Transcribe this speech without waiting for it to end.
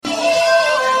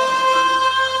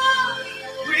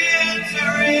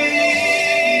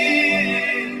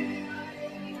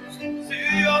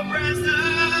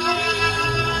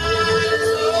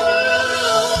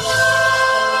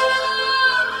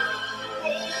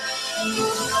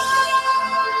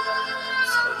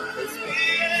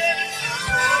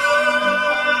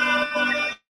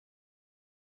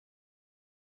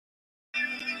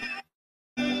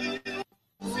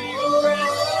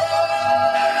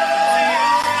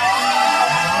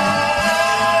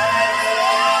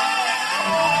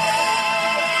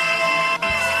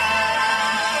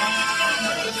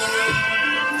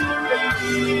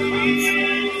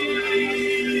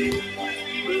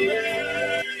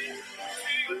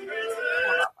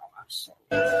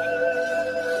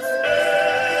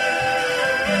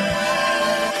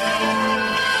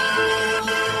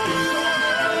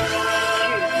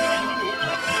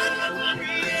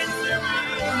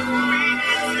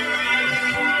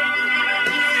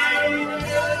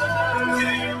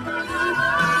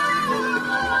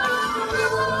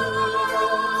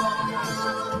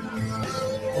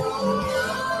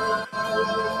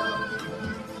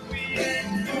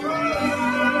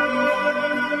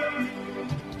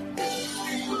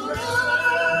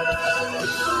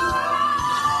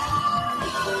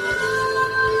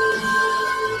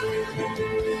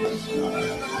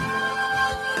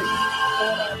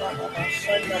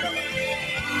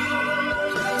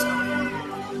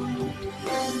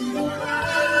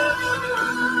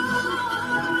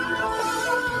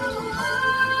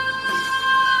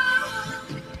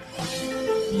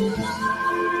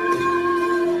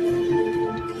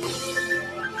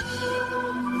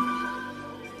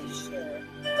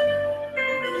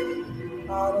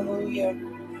Hallelujah.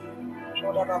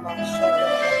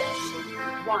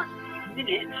 1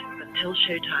 minute until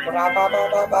showtime.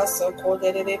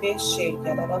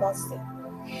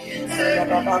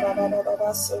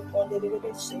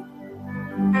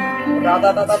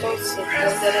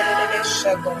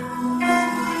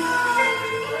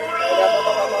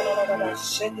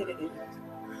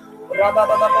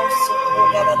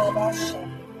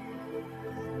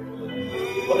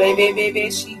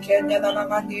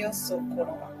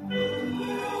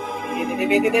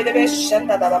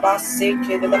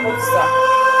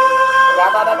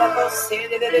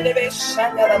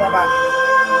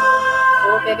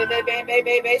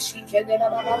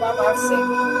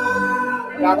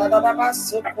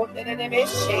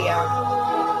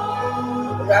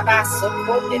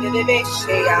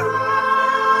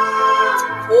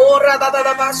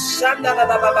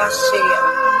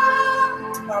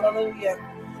 Hallelujah.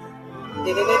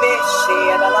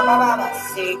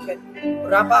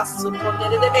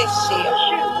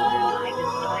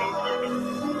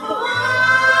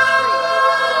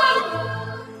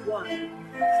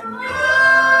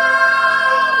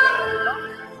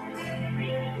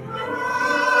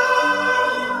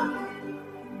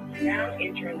 Now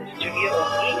entering the studio of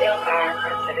ELR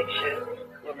Prophetic Show,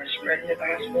 where we're spreading the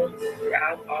gospel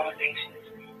throughout all nations.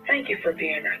 Thank you for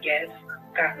being our guest.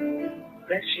 God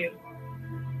bless you.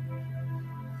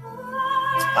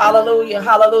 Hallelujah,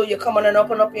 hallelujah. Come on and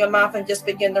open up your mouth and just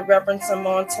begin to reverence Him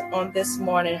on this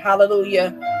morning.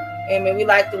 Hallelujah. Amen. We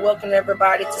like to welcome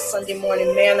everybody to Sunday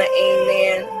Morning Manna.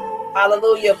 Amen.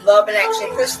 Hallelujah. Love and Action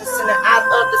Christian Center out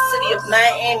of the city of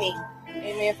Miami.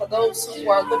 Amen. For those who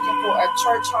are looking for a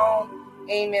church home,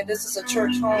 amen. This is a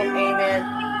church home, amen,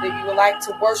 that you would like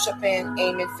to worship in.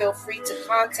 Amen. Feel free to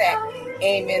contact,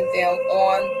 amen, them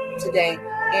on today.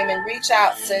 Amen. Reach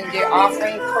out, send their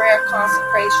offering, prayer,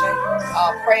 consecration,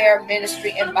 prayer,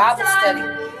 ministry, and Bible study.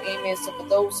 Amen. So for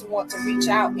those who want to reach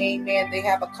out, amen, they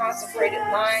have a consecrated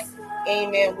line,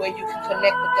 amen, where you can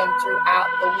connect with them throughout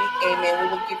the week. Amen. We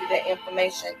will give you that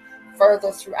information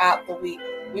further throughout the week.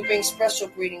 We bring special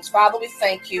greetings. Father, we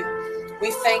thank you.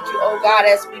 We thank you, oh God,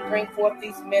 as we bring forth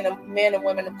these men and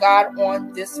women of God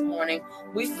on this morning.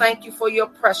 We thank you for your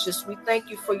precious. We thank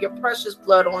you for your precious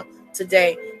blood on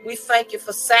today. We thank you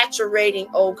for saturating,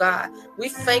 oh God. We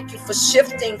thank you for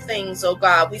shifting things, oh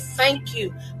God. We thank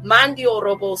you.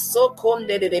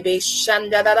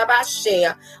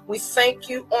 We thank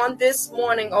you on this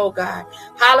morning, oh God.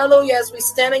 Hallelujah. As we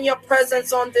stand in your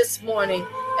presence on this morning,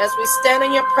 as we stand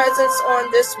in your presence on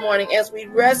this morning, as we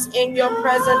rest in your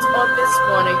presence on this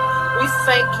morning, we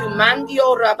thank you.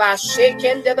 Mandio Rabba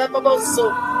Sheken de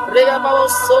Baboso,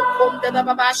 Rebaboso, Kom de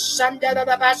Baba Shanda de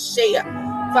Bashea.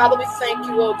 Father, we thank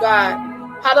you, oh God.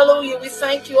 Hallelujah. We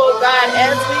thank you, oh God,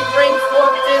 as we bring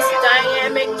forth this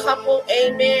dynamic couple,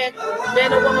 amen,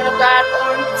 men and women of God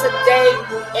on today,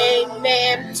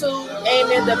 amen, to,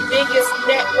 amen, the biggest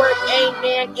network,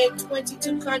 amen, in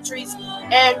 22 countries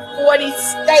and 40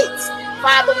 states.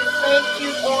 Father, we thank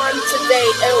you on today,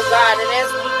 oh God, and as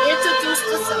we introduce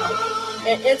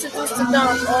to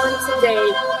them on today,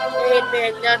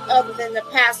 amen, none other than the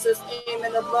pastors,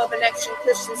 amen, of Love and Action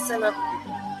Christian Center,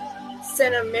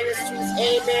 Center Ministries,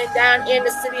 amen, down in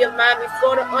the city of Miami,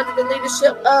 Florida, under the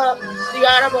leadership of the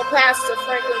Honorable Pastor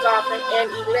Franklin Goffin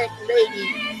and elect Lady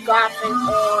Goffin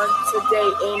on today,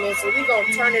 amen. So we're going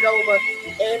to turn it over,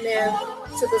 amen,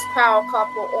 to this power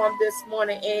couple on this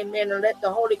morning, amen, and let the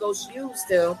Holy Ghost use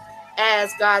them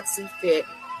as God sees fit,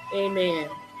 amen.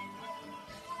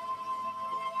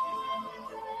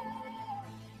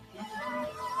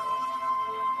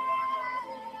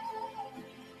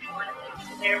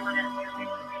 Everyone else, we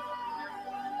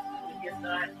give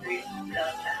God praise, the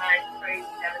highest praise,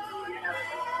 hallelujah,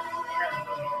 hallelujah,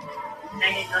 hallelujah.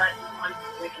 Thanking God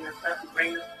for waking us up and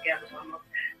bringing us together one more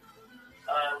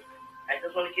time. I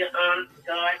just want to give honor to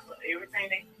God for everything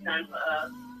that He's done for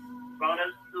us, brought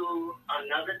us to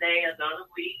another day, another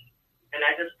week, and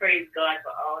I just praise God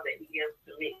for all that He gives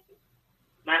to me.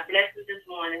 My blessing this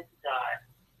morning to God,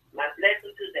 my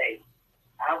blessing today,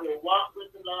 I will walk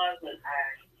with the Lord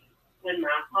when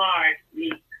my heart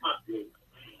needs company.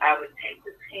 I would take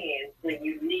His hand when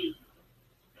you need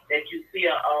that you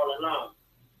feel all alone.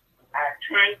 I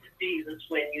turn to Jesus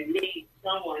when you need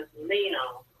someone to lean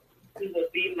on. He will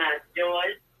be my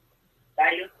joy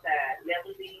by your side,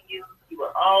 never leave you. He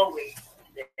will always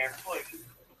be there for you.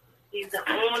 He's the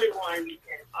only one you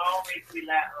can always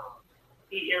rely on.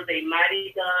 He is a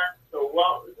mighty God, so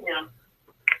walk with Him.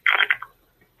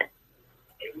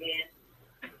 Amen.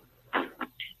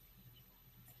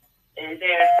 And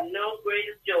there's no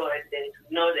greater joy than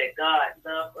to know that God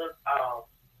loves us all.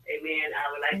 Amen.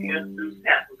 I would like to introduce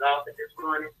Pastor Goffin this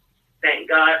morning. Thank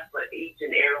God for each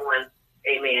and every one.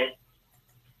 Amen.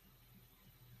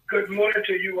 Good morning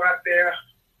to you out there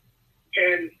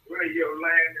in radio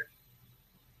land.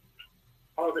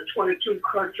 All the 22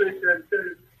 countries and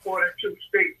 42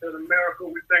 states in America.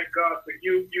 We thank God for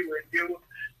you and you.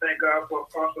 Thank God for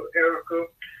Apostle Erica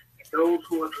and those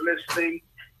who are listening.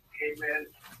 Amen.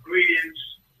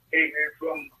 Greetings, amen,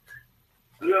 from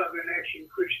Love and Action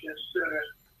Christian Center,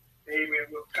 amen,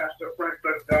 with Pastor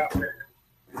Franklin Goffin,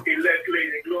 elect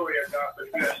Lady Gloria Goffin.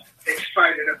 We're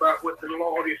excited about what the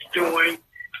Lord is doing.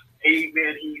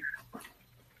 Amen. He's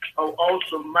an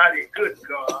awesome, mighty, good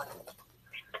God.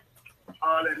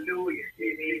 Hallelujah.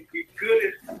 Amen. He's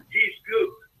good. He's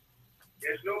good.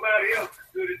 There's nobody else as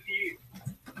good as He is.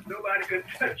 Nobody can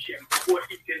touch Him, what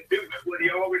He can do, and what He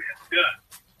already has done.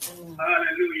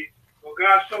 Hallelujah. For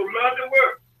God so loved the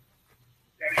world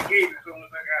that He gave His only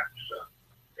begotten Son.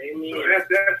 Amen. So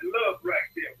that's love right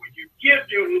there. When you gave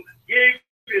His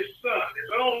Son, His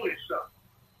only Son,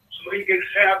 so He can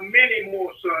have many more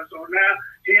sons. So now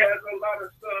He has a lot of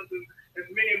sons and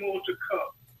many more to come.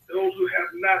 Those who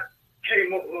have not came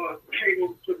over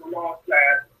to the Lord's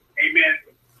side,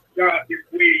 amen. God is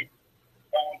waiting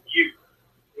on you.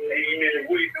 Amen.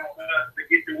 Waiting on us to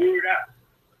get the word out.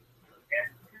 And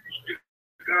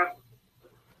God,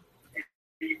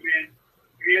 amen.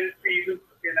 In season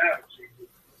and out of season.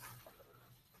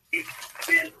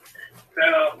 Amen.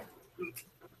 The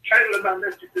title of my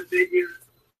message today is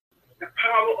The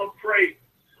Power of Praise.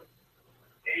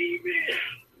 Amen.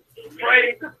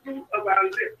 Praise the fruit of our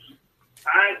lips.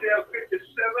 Isaiah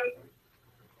 57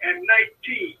 and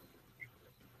 19.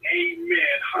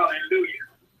 Amen. Hallelujah.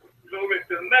 Glory to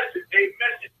the message, a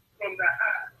message from the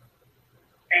high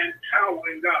and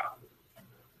towering God,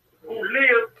 who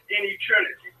lives in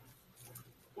eternity,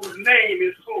 whose name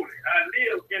is holy. I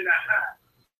live in the high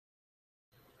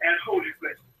and holy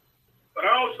place, but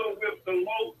also with the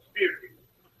low spirit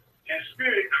and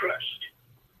spirit crushed.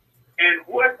 And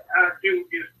what I do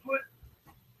is put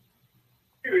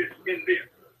spirits in them,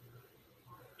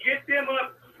 get them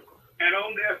up and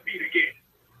on their feet again.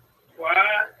 For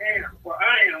I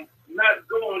am not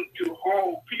going to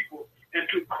haul people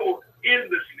into court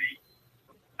endlessly.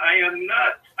 I am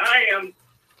not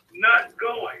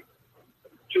going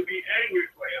to be angry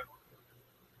forever.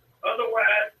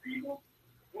 Otherwise, people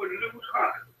would lose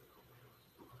heart.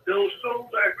 Those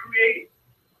souls I created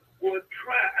would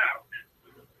try out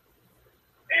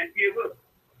and give up.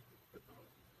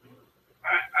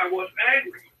 I was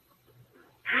angry,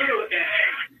 really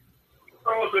angry,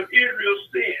 because of Israel's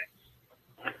sins.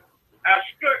 I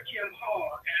struck him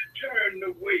hard and turned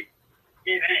away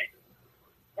in anger,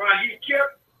 while he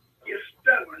kept his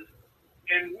stubborn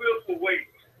and willful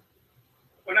ways.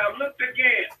 When I looked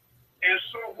again and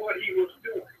saw what he was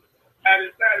doing, I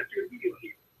decided to heal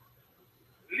him,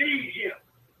 lead him,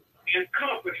 and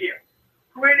comfort him,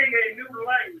 creating a new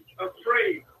language of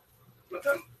praise for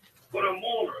the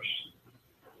mourners.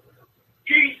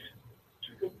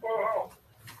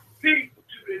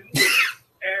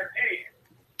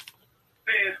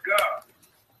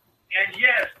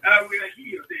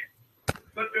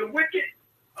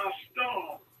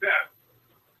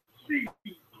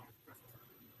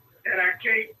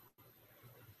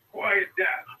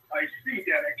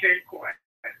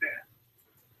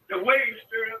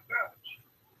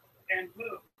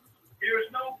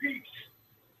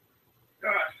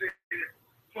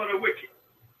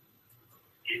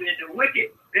 Amen. The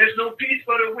wicked, there's no peace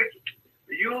for the wicked.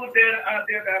 You that are out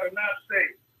there that are not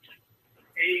saved.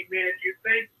 Amen. You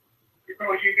think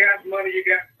because you got money, you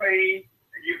got fame,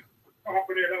 and you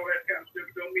confident, all that kind of stuff,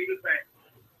 don't mean a thing.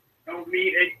 Don't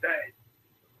mean a thing.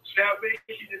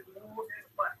 Salvation is more than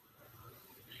money.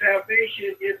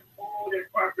 Salvation is more than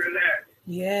popularity.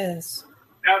 Yes.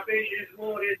 Salvation is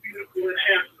more than beautiful and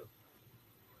handsome.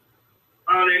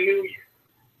 Hallelujah.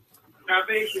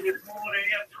 Salvation is more than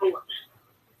influence.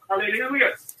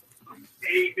 Hallelujah.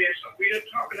 Amen. So we are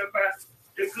talking about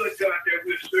the good God that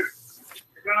we serve.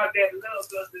 The God that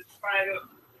loves us in spite of.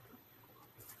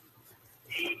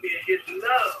 Amen. His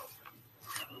love.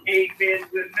 Amen.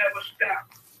 Will never stop.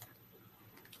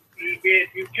 Amen.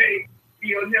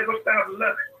 He'll never stop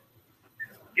loving.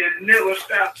 He'll never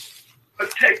stop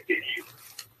protecting you.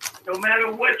 No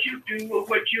matter what you do or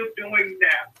what you're doing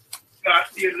now, God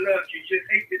still loves you. Just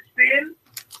hate the sin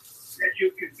that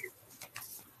you commit.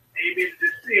 Amen. The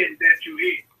sin that you're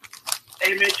in.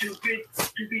 Amen.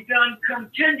 To be done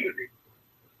continually.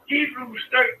 Hebrews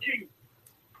 13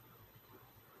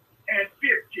 and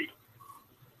 15.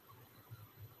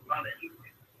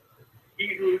 Hallelujah.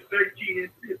 Hebrews 13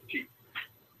 and 15.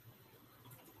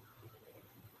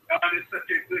 God is such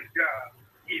a good God.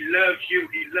 He loves you.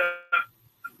 He loves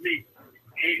me.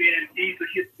 Amen. These are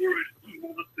his words he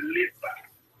wants us to live by.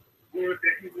 Words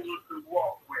that he wants us to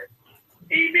walk with.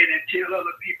 Amen. And tell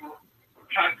other people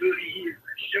how good he is.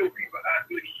 And show people how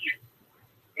good he is.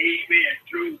 Amen.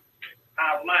 Through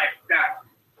our lifestyle.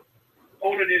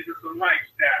 Holiness is a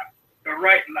lifestyle. The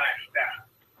right lifestyle.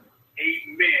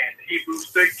 Amen.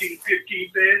 Hebrews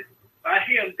 13:15 says, by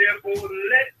him, therefore,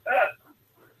 let us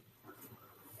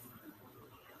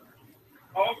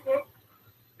offer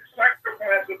the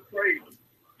sacrifice of praise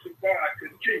to God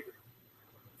continually.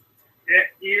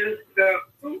 That is the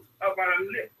fruit of our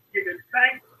lips, giving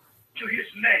thanks to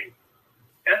his name.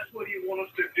 That's what he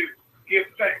wants us to do. Give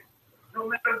thanks. No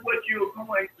matter what you're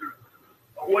going through,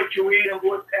 or what you're in, or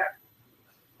what's happening,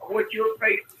 or what you're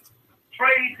facing,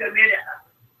 praise him anyhow.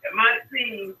 It might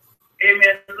seem,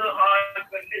 amen, a little hard,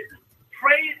 but listen,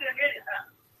 praise him anyhow.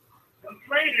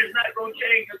 Complaining is not going to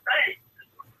change a thing.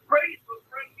 Praise will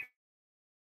bring you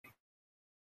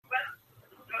back.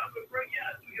 God will bring you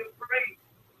out through your praise,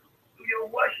 through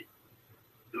your worship,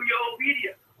 through your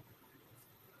obedience.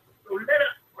 So let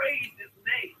us praise his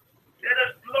name. Let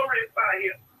us glorify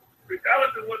him.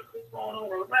 Regardless of what's going on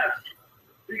around,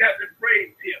 we got to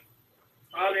praise him.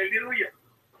 Hallelujah.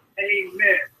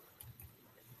 Amen.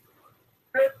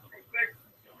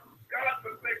 God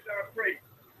perfects our praise.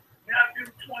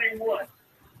 Matthew 21:16.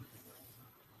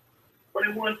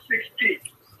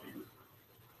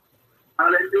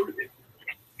 Hallelujah.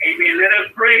 Amen. Let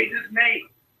us praise his name.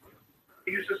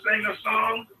 He used to sing a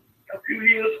song a few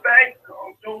years back.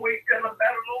 Don't wait till the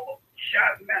battle over.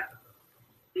 Shout now.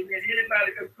 Amen.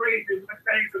 Anybody can praise him when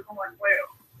things are going well.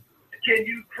 Can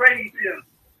you praise him?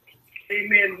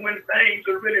 Amen. When things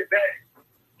are really bad.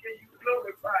 Can you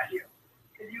glorify him?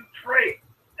 Can you pray?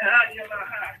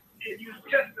 Can you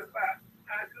testify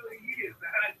how good he is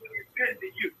and how good he's been to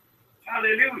you?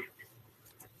 Hallelujah.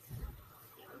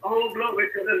 Oh,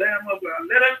 glory to the Lamb of God.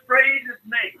 Let us praise his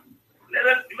name. Let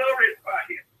us glorify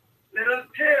him. Let us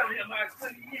tell him how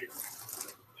good he is.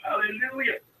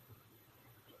 Hallelujah.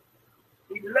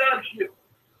 He loves you.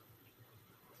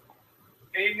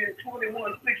 Amen.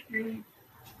 21:16.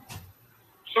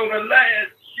 So the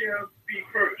last shall be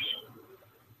first,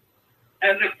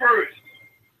 and the first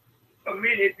of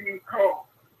many being called.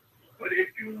 But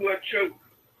if you were chosen,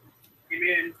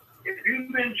 amen. If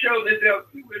you've been chosen, there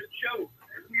you were chosen.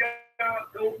 And we are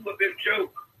those who have been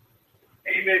chosen.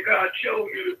 Amen. God chose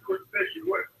you to put special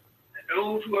work. And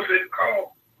those who have been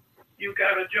called, you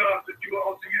got a job to do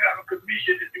also. You have a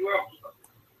commission to do also.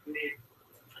 Amen.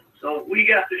 So we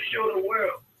got to show the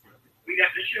world. We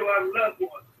got to show our loved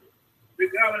ones,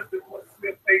 regardless of what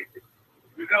we're facing,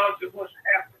 regardless of what's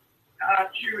happening, our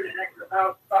children,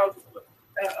 our spouses,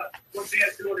 what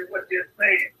they're doing and what they're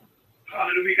saying.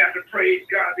 Hallelujah. We got to praise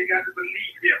God. We got to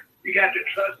believe him. We got to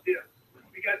trust him.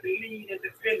 We got to lean and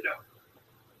depend on him.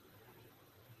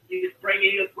 He'll bring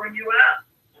you out.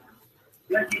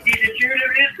 Like he did the children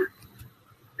of Israel.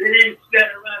 They didn't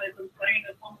stand around and complain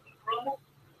amongst the trouble.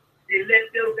 They let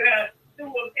those guys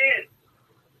throw them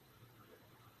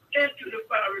into the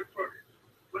fiery furnace.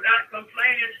 Without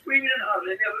complaining, screaming, and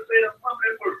hollering. They never said a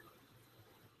mumbling word.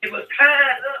 It was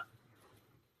tied up,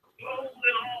 closed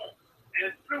it on,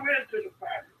 and threw into the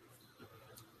fire.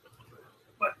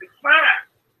 But the fire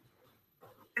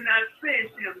did not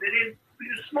sense him. They didn't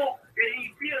feel smoke. They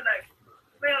didn't feel like,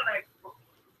 smell like smoke.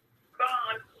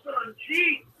 God's son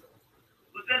Jesus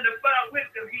was in the fire with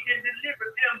them. He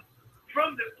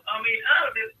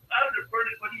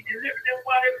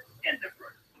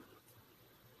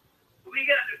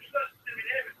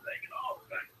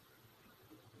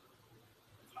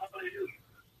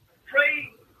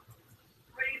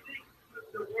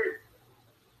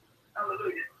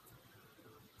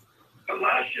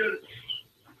Colossians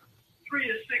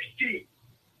 3:16.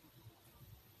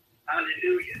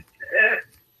 Hallelujah.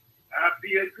 I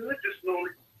feel good this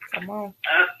morning. Come on.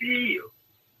 I feel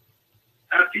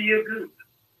good.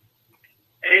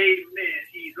 Amen.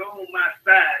 He's on my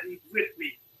side. He's with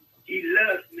me. He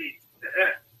loves me.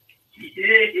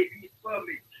 He's for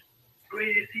me.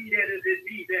 Great is he that is in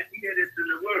me than he that is in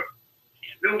the world.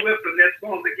 No weapon that's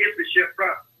formed against us shall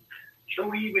prosper.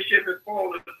 No evil shall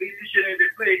befall us. Neither shall any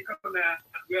plague come down our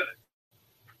dwelling.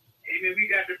 Amen. We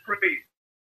got to pray.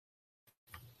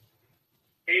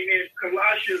 Amen.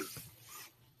 Colossians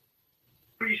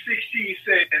 3:16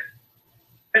 says,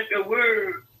 let the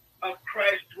word of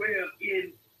Christ dwell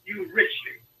in you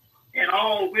richly, in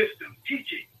all wisdom,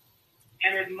 teaching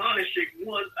and admonishing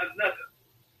one another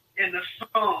in the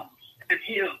psalms and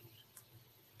hymns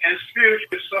and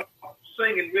spiritual songs,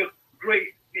 singing with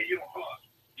grace in your heart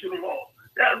to the Lord.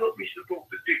 That's what we're supposed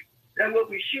to do. That's what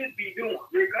we should be doing,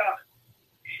 regardless.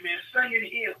 Amen. Singing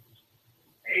hymns.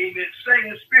 Amen.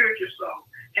 Singing spiritual songs,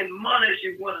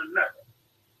 admonishing one another.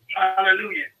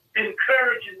 Hallelujah.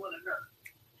 Encouraging one another.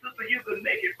 Sister, you can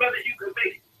make it. Brother, you can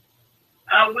make it.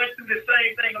 I went through the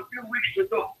same thing a few weeks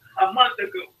ago, a month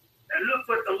ago. And look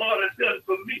what the Lord has done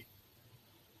for me.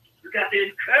 We got to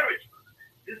encourage.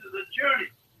 This is a journey.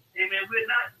 Amen. We're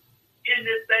not in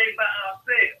this thing by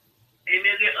ourselves.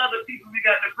 Amen. There are other people we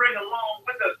got to bring along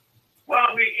with us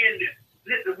while we're in this.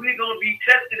 Listen, we're going to be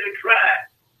tested and tried.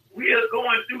 We are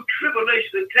going through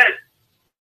tribulation and tests.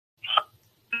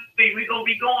 We're going to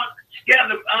be going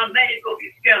scandal. Our name's going to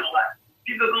be scandalized.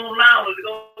 People are going to lie on us. They're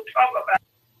going to talk about it.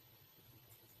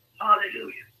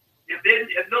 Hallelujah.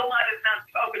 If nobody's not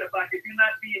talking about it, if you're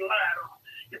not being lied on,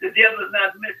 if the devil is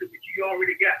not messing with you, you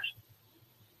already got you.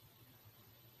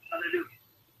 Hallelujah.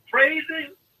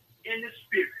 Praising in the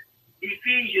spirit.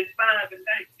 Ephesians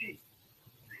 5:19.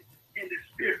 In the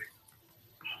spirit.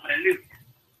 Hallelujah.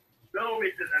 Glory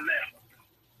to the Lamb.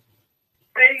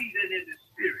 Praising in the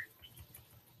spirit.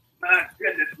 My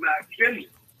goodness, my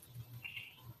goodness.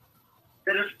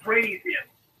 Let us praise him.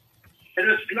 Let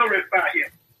us glorify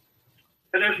him.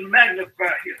 Let us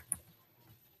magnify him.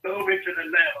 Glory to the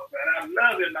Lamb of God. I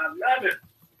love him. I love him.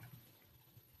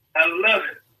 I love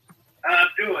him. I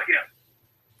adore him.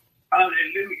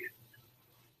 Hallelujah.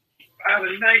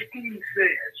 Proverbs 19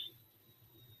 says,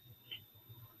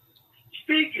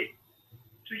 speaking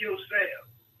to yourself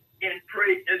in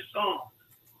praise and songs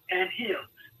and hymns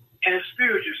and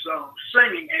spiritual songs,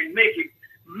 singing and making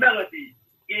melody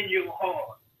in your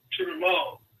heart to the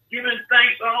Lord, giving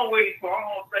thanks always for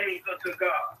all things unto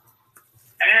God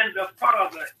and the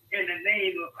Father in the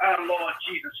name of our Lord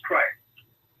Jesus Christ.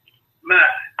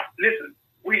 Listen,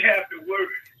 we have the word.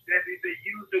 That is, they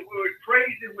use the word,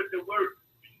 praise him with the word.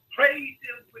 Praise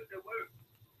him with the word.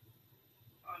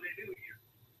 Hallelujah.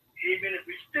 Amen. If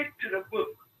we stick to the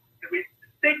book, if we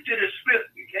stick to the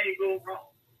script, we can't go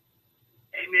wrong.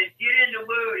 Amen. Get in the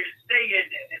word and stay in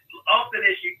there as often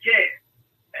as you can.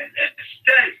 And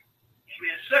study.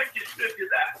 Amen. Search the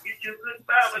scriptures out. Get your good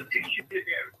Bible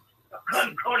dictionary, a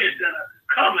concordance and a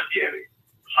commentary.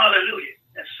 Hallelujah.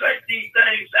 And search these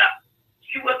things out.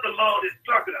 See what the Lord is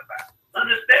talking about.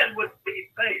 Understand what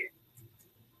he's saying.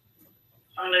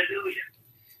 Hallelujah.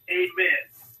 Amen.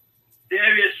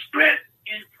 There is strength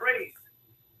in praise.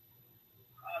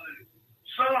 Hallelujah.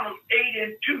 Psalm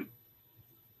 8:2.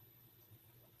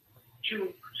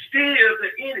 To steal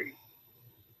the enemy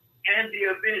and the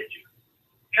avenger.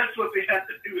 That's what we have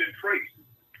to do in praise.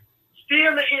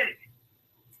 Steal the enemy.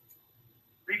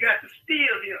 We got to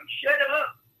steal him. Shut him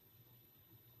up.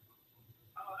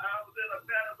 I was in a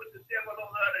battle with the devil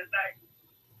on the other night.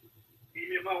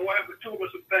 Even my wife told me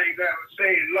some things I was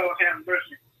saying, Lord have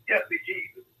mercy. Help me,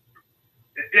 Jesus.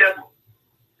 The devil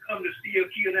come to steal,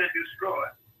 kill, and destroy.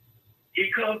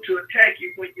 He come to attack you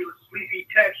when you're asleep. He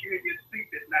attacks you in your sleep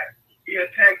at night. He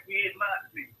attacked me in my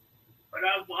sleep. But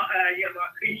I'm being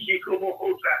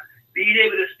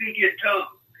able to speak in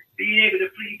tongues, being able to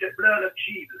plead the blood of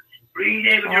Jesus, being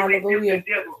able to rebuke the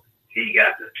devil. He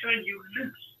got to turn you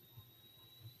loose.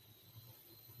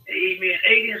 Amen.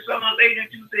 Psalms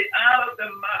 8:2 say, out of the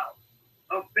mouth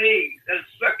of babes and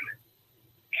sucklings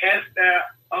hast thou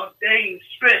ordained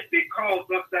strength because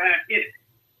of thine enemy,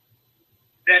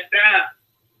 that thou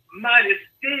mightest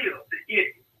steal the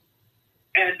enemy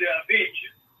and the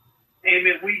avenger.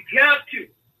 Amen. We got to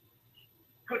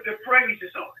put the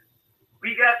praises on it.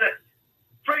 We got to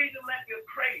praise him like you're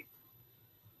crazy.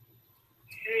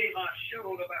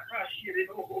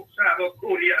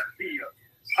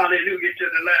 Hallelujah to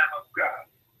the Lamb of God.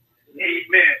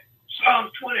 Amen. Psalm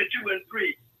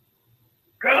 22:3.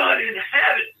 God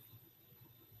inhabits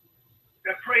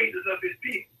the praises of his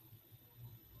people.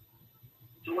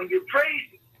 when you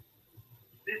praise him,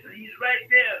 listen, he's right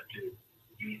there too.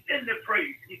 He's in the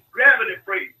praise. He's grabbing the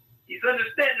praise. He's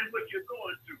understanding what you're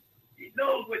going through. He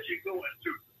knows what you're going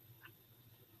through.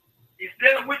 He's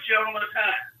there with you all the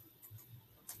time.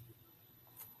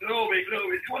 Glory,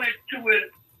 glory. 22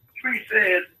 and 3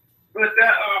 says, but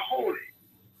thou art holy,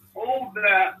 O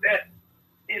thou that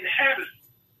inhabitest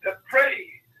the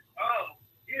praise of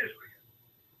Israel.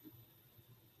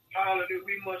 Hallelujah.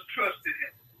 We must trust in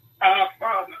him. Our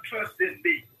Father, trust in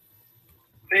thee.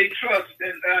 They trust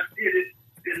and thou didst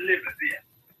deliver them.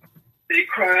 They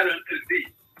cried unto thee,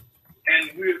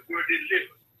 and we were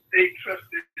delivered. They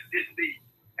trusted in thee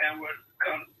and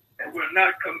were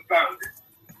not confounded.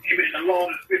 Amen. The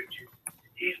Lord is with you.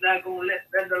 He's not going to let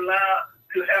that allow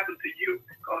to happen to you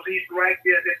because he's right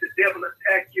there that the devil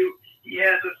attack you. He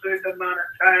has a certain amount of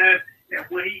time, and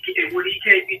when he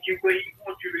can't get you where he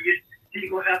wants you to get, he's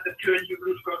going to have to turn you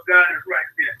loose because God is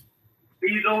right there.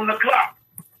 He's on the clock.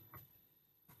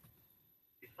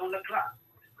 He's on the clock.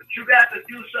 But you got to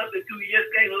do something too. You just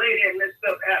can't lay there and let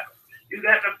stuff happen. You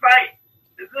got to fight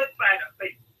the good fight of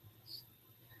faith.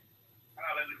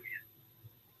 Hallelujah.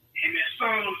 Amen.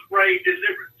 Psalms bring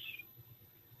deliverance.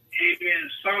 Amen.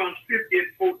 Psalms 50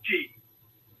 and 14.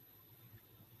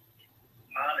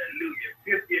 Hallelujah.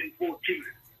 50 and 14.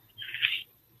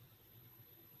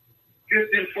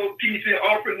 50 and 14 say,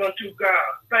 offering unto God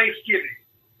thanksgiving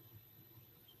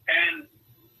and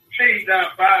pay thy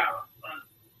vows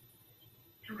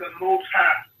unto the Most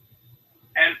High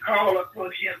and call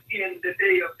upon him in the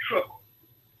day of trouble.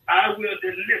 I will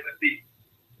deliver thee,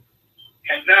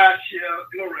 and thou shalt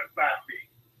glorify me.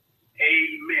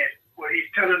 Amen. What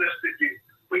he's telling us to do.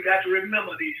 We got to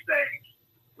remember these things.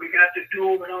 We got to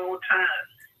do them at all times.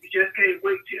 You just can't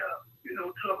wait till,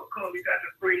 trouble comes. You got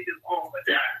to praise him all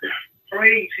the time.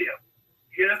 Praise him.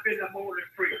 Get up in the morning,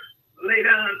 praise. Lay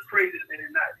down and praise him in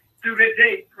the night. Through the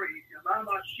day, praise him. I'm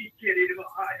not she kidding him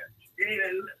higher.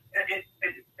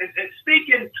 And speak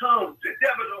in tongues. The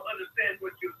devil don't understand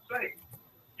what you're saying.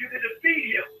 You can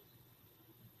defeat him.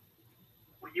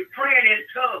 When you're praying in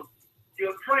tongues,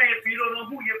 you're praying for, you don't know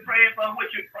who you're praying for,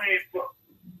 what you're praying for.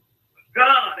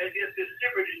 God has just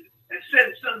delivered and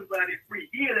set somebody free,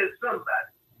 healing somebody.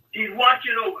 He's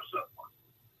watching over someone.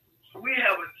 So we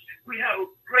have a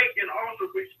great and awesome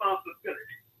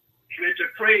responsibility to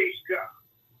praise God.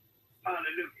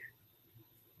 Hallelujah.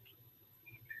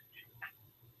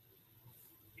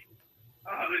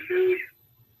 Hallelujah.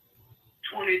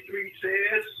 23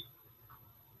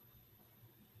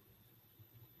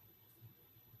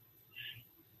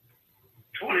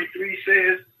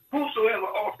 says, whosoever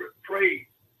offered praise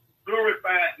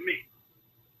glorified me.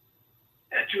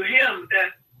 And to him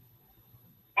that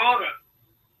order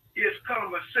his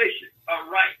conversation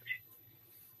aright,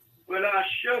 will I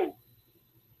show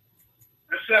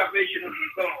the salvation of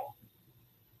the Lord.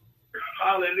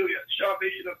 Hallelujah.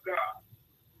 Salvation of God.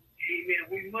 Amen.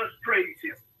 We must praise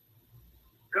him.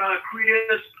 God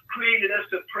created us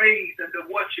to praise and to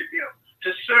worship him,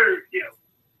 to serve him.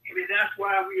 Amen. That's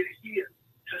why we are here,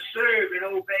 to serve and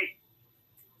obey.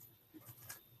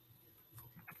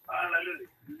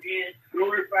 Hallelujah. Amen.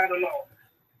 Glorify the Lord.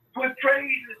 Put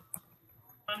praises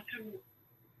unto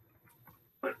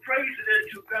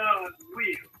God's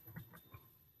will.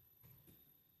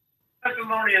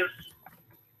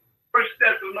 First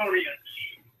Thessalonians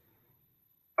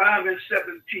 5 and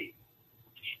 17.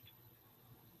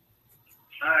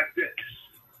 My goodness.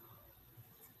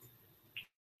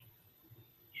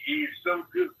 He's so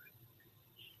good.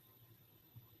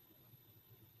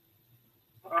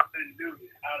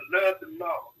 Hallelujah. I love the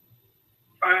Lord.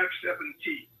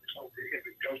 5:17. Okay, here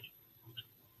we go.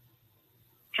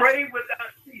 Pray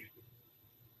without ceasing.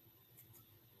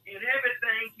 In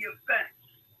everything give thanks.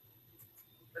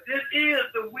 But this is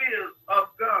the will of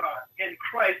God in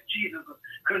Christ Jesus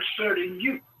concerning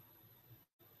you.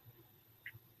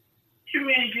 You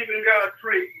mean giving God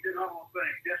praise in all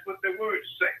things? That's what the words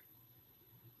say.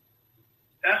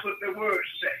 That's what the words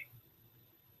say.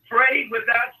 Pray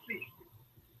without ceasing.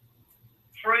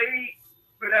 Pray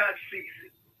without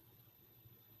ceasing.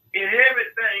 In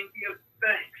everything give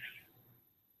thanks.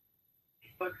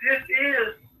 But this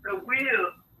is the will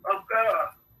of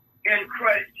God in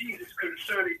Christ Jesus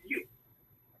concerning you.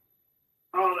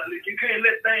 Hallelujah. You can't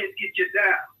let things get you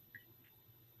down.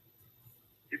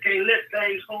 You can't let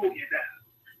things hold you down.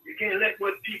 You can't let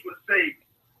what people say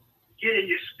get in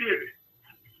your spirit.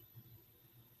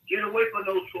 Get away from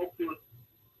those folks who are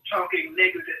talking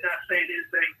negative and not saying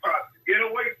anything positive. Get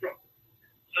away from them.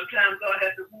 Sometimes God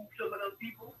has to move some of those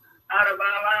people out of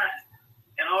our lives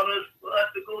in order for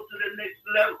us to go to the next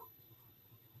level.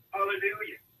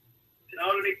 Hallelujah. In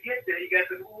order to get there, you got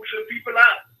to move some people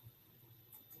out.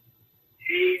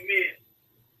 Amen.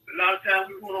 A lot of times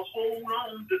we want to hold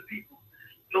on to people.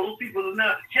 Those people are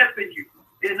not helping you.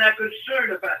 They're not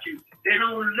concerned about you. They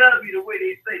don't love you the way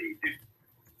they say they do.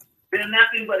 They're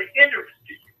nothing but an hindrance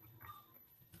to you.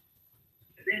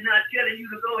 They're not telling you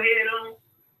to go ahead on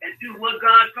and do what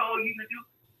God called you to do.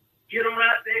 Get them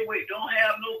out their way. Don't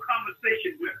have no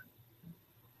conversation with them.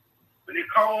 When they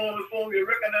call on the phone, you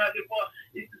recognize their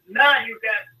voice. Now you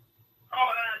got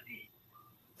all ID.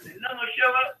 When the number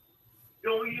show up, you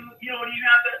don't even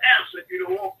have to answer if you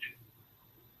don't want to.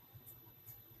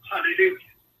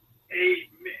 Hallelujah.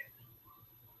 Amen.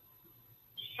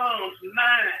 Psalms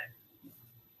 9,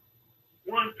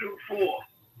 1 through 4.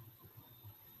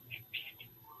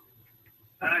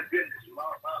 My goodness,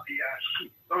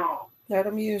 Let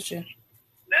him use you.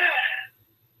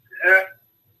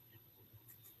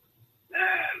 9,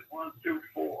 1 through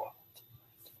 4.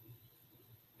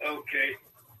 Okay.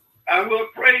 I will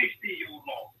praise thee, O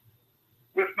Lord,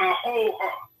 with my whole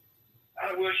heart.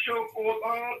 I will show forth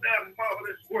all thy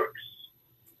marvelous works.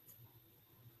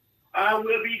 I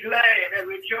will be glad and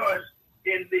rejoice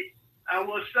in thee. I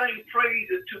will sing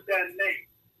praises to thy name,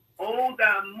 O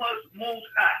thou most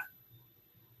high.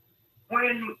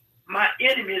 When my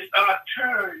enemies are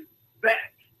turned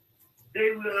back,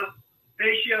 they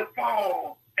shall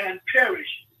fall and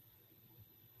perish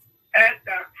at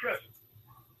thy presence.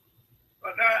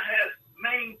 For thou hast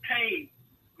maintained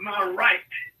my right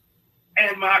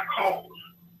and my cause.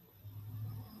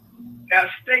 Thou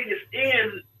statest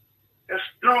in the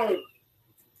throne,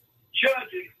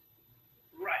 judging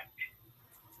right.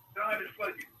 God is for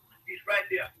you. He's right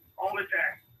there all the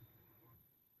time.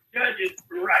 Judging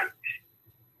right.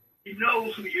 He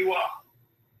knows who you are.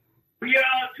 We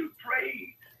are to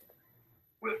praise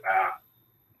with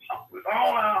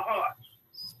all our hearts.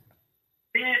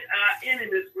 Then our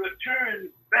enemies will be turned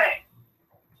back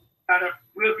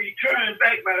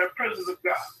by the presence of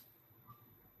God.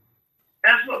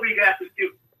 That's what we got to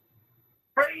do.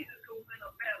 Praise is to win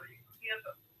a battle. You have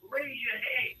to raise your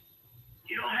hand.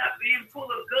 You don't have to even pull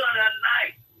a gun at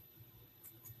night.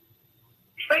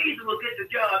 Praise will get the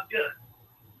job done.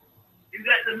 You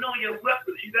got to know your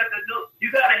weapons. You got to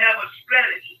have a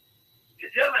strategy. The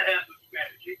devil has a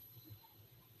strategy.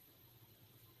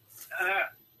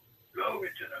 Glory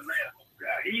to the Lamb of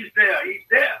God. He's there. He's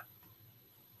there.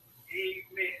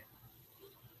 Amen.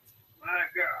 My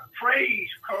God.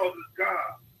 Praise causes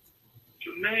God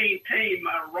to maintain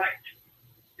my right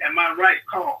and my right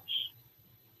cause.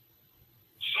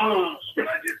 Psalms,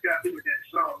 I just got through with that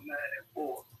Psalm 9 and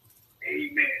 4.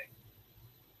 Amen.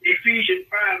 Ephesians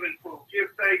 5 and 4. Give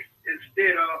thanks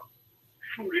instead of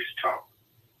foolish talk.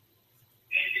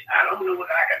 I don't know what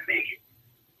I can make it.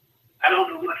 I don't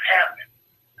know what's happening.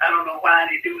 I don't know why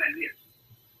they're doing this.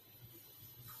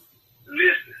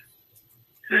 Listen.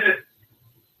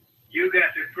 You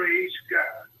got to praise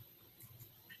God.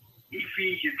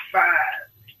 Ephesians 5.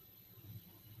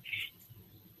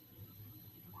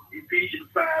 Ephesians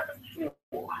 5 and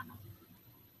 4.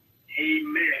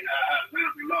 Amen. I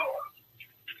love the Lord.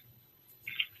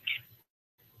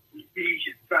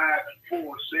 Ephesians 5 and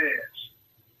 4 says,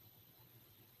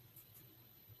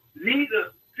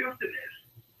 neither filthiness,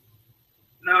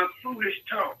 nor foolish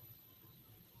talk,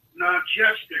 nor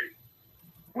jesting,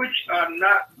 which are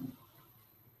not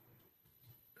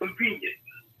convenient,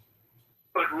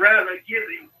 but rather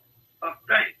giving of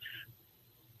thanks.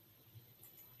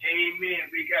 Amen.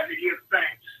 We got to give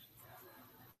thanks.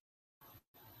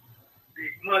 We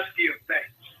must give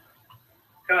thanks.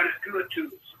 God is good to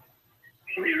us.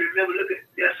 When you remember, look at,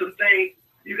 there's some things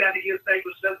you got to give thanks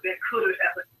for, stuff that could have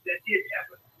happened, that did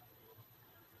happen.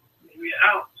 We're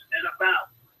out and about.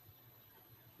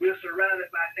 We're surrounded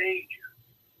by danger.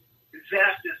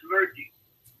 Disaster is lurking.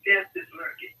 Death is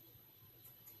lurking.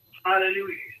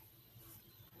 Hallelujah.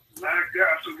 My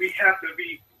God, so we have to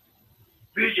be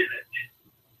vigilant.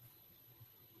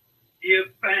 Give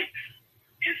thanks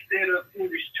instead of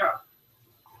foolish talk.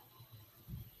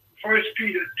 1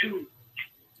 Peter 2,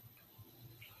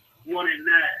 1 and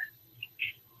 9.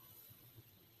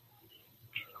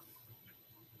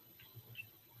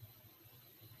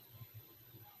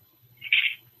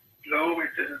 Glory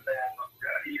to the Lamb of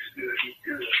God. He's good. He's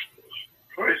good.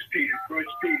 1 Peter. 1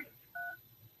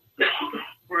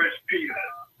 Peter.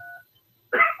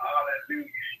 Hallelujah.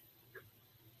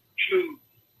 2,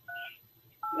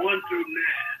 1 through 9.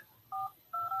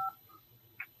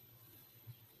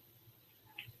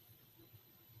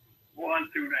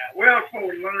 1 through 9.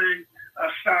 Wherefore, laying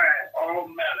aside all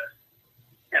malice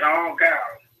and all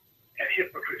guile and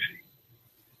hypocrisy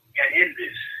and envy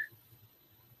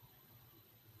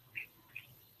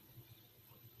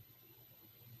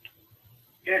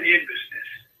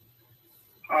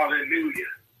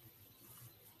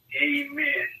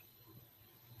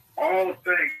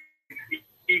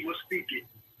speaking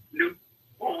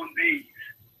newborn babes,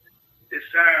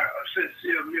 desire of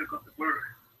sincere milk of the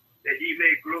word, that ye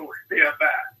may grow thereby.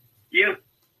 If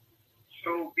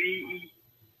so be ye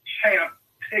have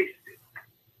tasted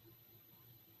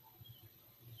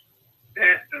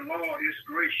that the Lord is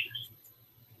gracious,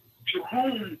 to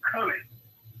whom cometh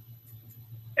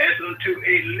as unto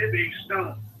a living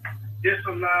stone,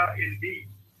 disallowed indeed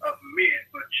of men,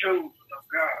 but chosen of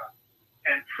God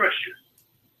and precious.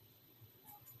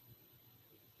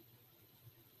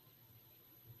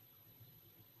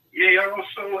 Yea,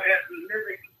 also as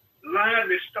living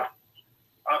lively stones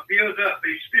are built up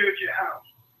a spiritual house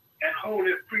and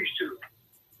holy priesthood,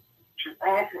 to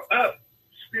offer up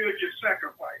spiritual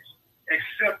sacrifice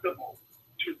acceptable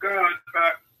to God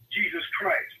by Jesus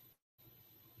Christ.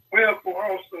 Wherefore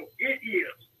also it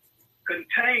is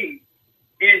contained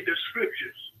in the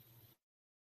scriptures,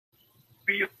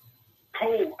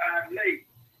 behold, I lay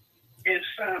in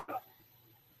Zion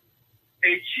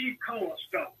a chief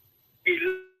cornerstone,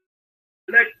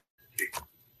 electric,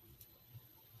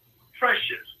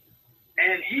 precious,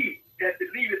 and he that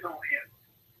believeth on him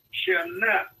shall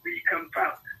not be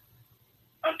confounded.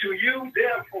 Unto you,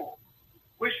 therefore,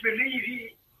 which believe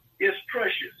he is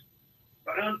precious,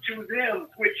 but unto them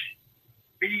which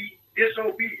be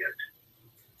disobedient,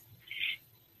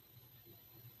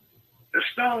 the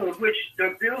stone which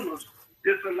the builders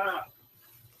disallowed,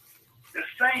 the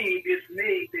same is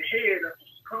made the head of the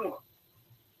corner,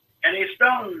 and a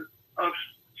stone of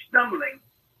stumbling,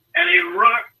 and a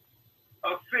rock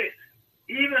of offense,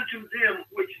 even to them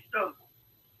which stumble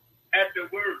at the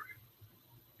word,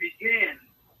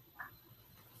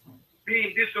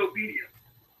 being disobedient,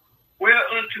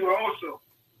 whereunto also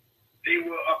they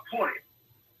were appointed.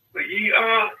 But ye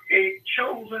are a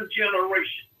chosen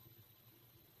generation.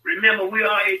 Remember, we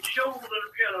are a chosen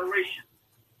generation,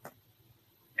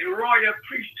 a royal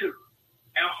priesthood,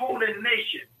 a holy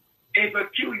nation, a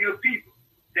peculiar people,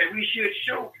 that we should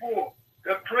show forth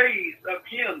the praise of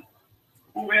him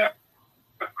who have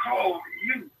called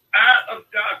you out of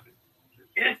darkness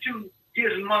into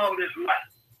his marvelous light.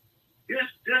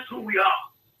 This who we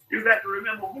are. You got to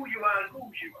remember who you are and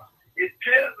whose you are. It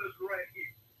tells us right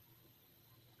here.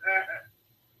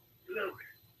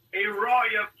 A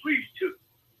royal priesthood,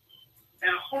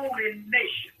 a holy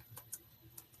nation.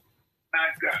 My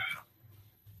God.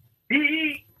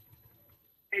 He,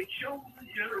 a chosen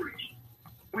generation.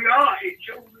 We are a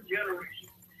chosen generation,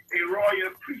 a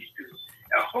royal priesthood,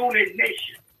 a holy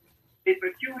nation, a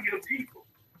peculiar people,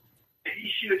 and he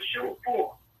should show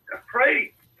forth the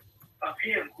praise of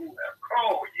him who have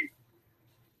called you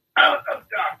out of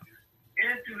darkness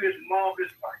into his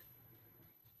marvelous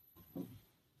light.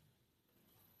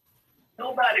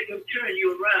 Nobody can turn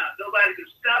you around. Nobody can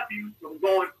stop you from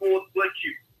going forth but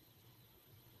you.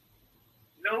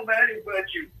 Nobody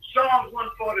but you. Psalms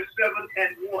 147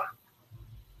 and 1.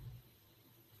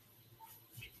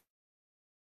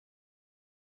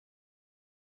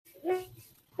 Psalms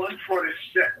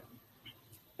 147.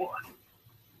 1.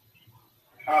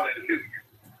 Hallelujah.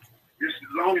 This is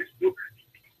the longest book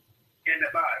in the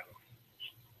Bible.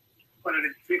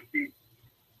 150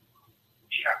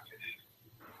 chapters.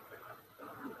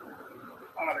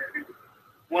 Hallelujah.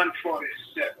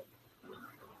 147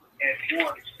 and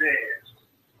 1 says,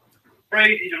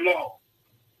 praise ye the Lord,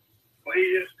 for he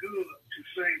is good to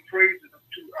sing praises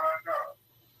unto our God.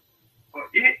 For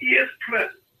it is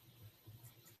pleasant,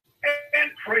 and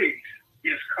praise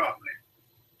is comely.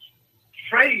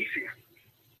 Praise him.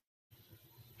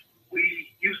 We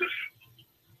used to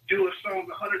do a song,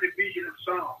 the 100th division of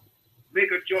Psalm.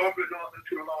 Make a joyful noise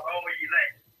unto the Lord, all ye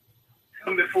land.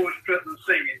 Come before his presence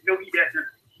singing. Know ye that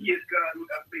he is God who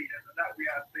hath made us, and not we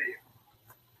ourselves.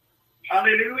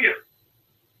 Hallelujah.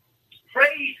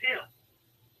 Praise him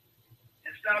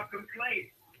and stop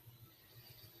complaining.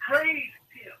 Praise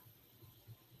him.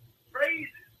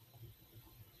 Praise him.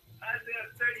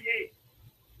 Isaiah 38,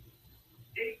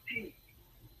 18.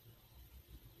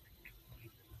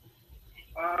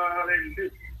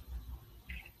 Hallelujah.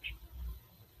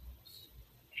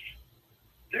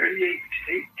 38,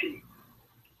 18.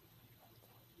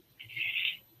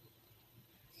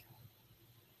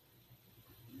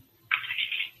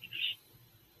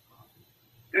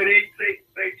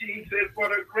 Says, for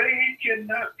the grave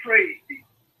cannot praise thee,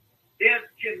 death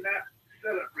cannot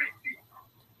celebrate thee.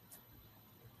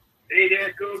 They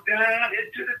that go down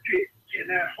into the pit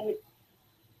cannot hope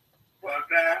for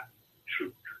thy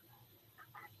truth.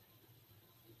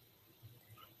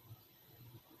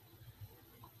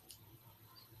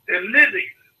 The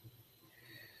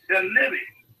living,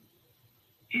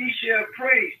 he shall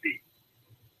praise thee,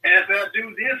 as I do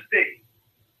this day.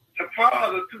 The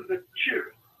father to the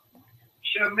children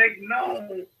shall make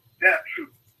known that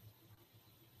truth.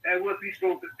 That's what we're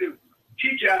supposed to do.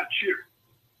 Teach our children.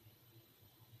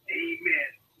 Amen.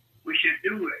 We should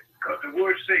do it because the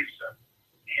word says so.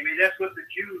 Amen. That's what the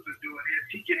Jews are doing. They're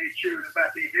teaching their children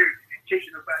about their heritage. They're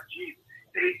teaching about Jesus.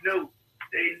 They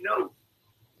know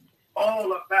all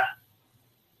about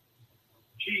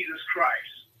Jesus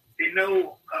Christ. They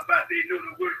know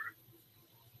the word.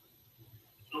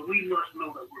 So we must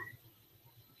know the word.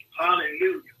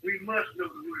 Hallelujah. We must know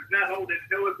the word. Not only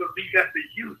know it, but we got to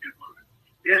use the word.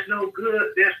 There's no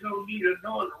need of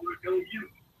knowing the word, don't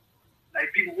use it.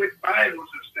 Like people with Bibles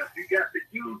and stuff, you got to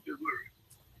use the word.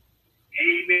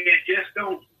 Amen. Just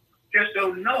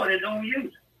don't know it and don't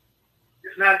use it.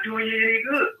 It's not doing you any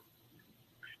good.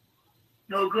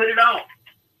 No good at all.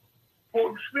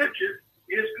 Quoting scripture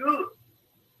is good.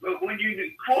 But when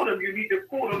you quote them, you need to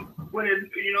quote them when to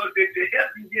help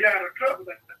you get out of trouble,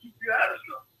 to keep you out of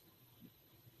trouble.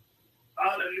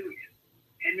 Hallelujah.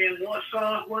 And then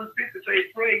Psalm 150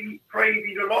 say, praise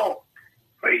ye the Lord.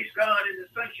 Praise God in the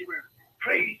sanctuary.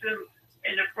 Praise him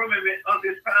in the firmament of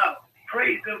his power.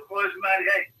 Praise him for his mighty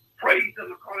act. Praise him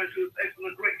according to his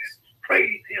excellent greatness.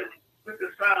 Praise him with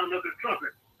the sound of the trumpet.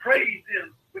 Praise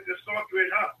him with the psaltery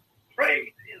and harp.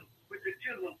 Praise him with the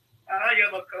children.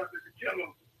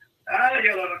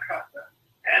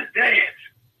 And dance.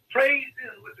 Praise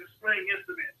him with the string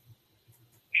instrument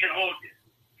and organ.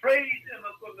 Praise him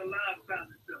upon the loud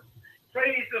sounding cymbal.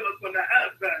 Praise him upon the high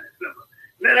sounding cymbal.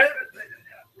 Let everything that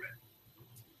have breath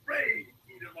praise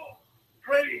ye the Lord.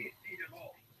 Praise ye the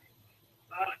Lord.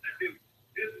 Hallelujah.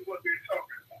 This is what we're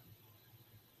talking about.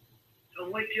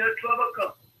 So when your trouble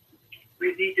comes,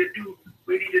 we need to do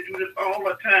this all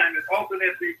the time, as often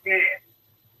as we can.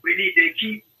 We need to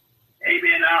keep,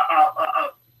 amen,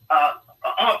 our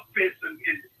offense and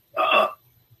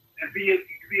be a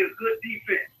good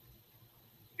defense.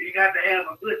 You got to have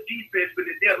a good defense when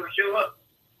the devil show up.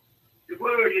 The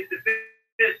word is the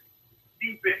best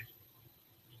defense.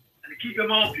 And to keep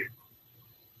him off you.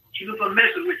 Keep him from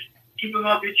messing with you. Keep him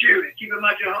off your children. Keep him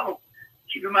out your home.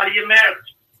 Keep him out of your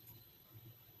marriage.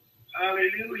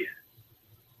 Hallelujah.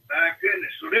 My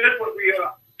goodness. So that's what we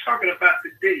are talking about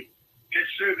today in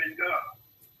serving God.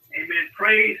 Amen.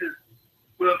 Praises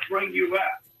will bring you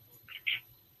out.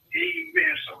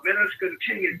 Amen. So let us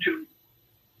continue to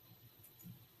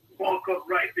walk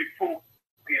upright before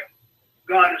him.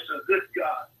 God is a good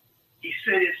God. He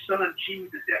sent his son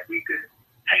Jesus that we could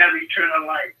have eternal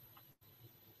life.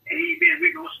 Amen.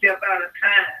 We're going to step out of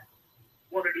time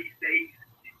one of these days.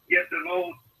 Yes, the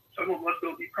Lord, some of us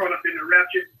will be caught up in the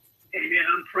rapture. Amen.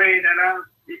 I'm praying that I'll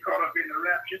be caught up in the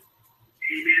rapture.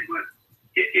 Amen. But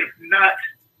if not,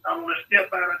 I want to step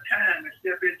out of time and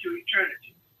step into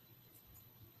eternity.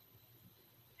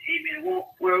 Amen.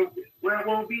 Where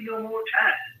won't be no more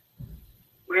time.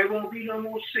 Where won't be no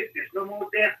more sickness, no more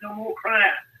death, no more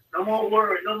crime, no more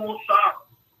worry, no more sorrow,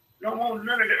 no more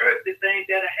none of the earthly things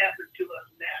that have happened to us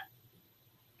now.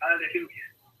 Hallelujah.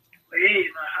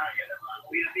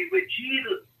 We'll be with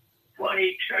Jesus for an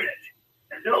eternity.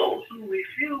 And those who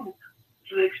refuse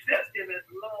to accept him as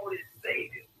Lord and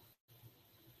Savior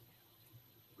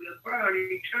will burn in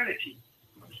eternity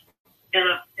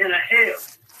in a hell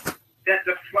that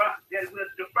was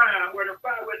the fire where the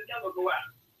fire will never go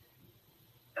out.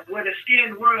 And where the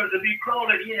skin worms will be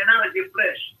crawling in and out of your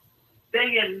flesh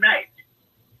day and night.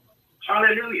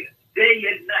 Hallelujah. Day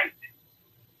and night.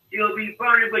 You'll be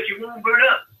burning, but you won't burn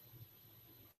up.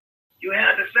 You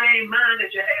have the same mind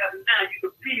that you have now. You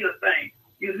can feel things.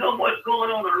 You know what's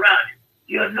going on around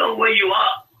you. You know where you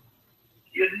are.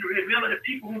 You remember the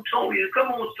people who told you,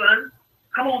 come on, son.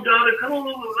 Come on, daughter. Come on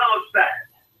over the outside.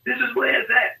 This is where it's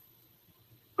at.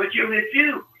 But you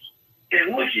refuse.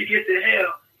 And once you get to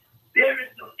hell, there is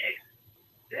no exit.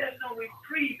 There's no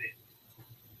reprieving.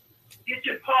 Get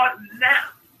your pardon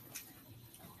now.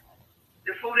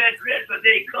 Before that dreadful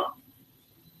day comes.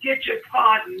 Get your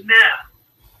pardon now.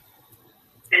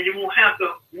 And you won't have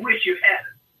to wish you had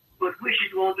it. But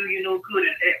wishes won't do you no good in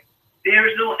hell. There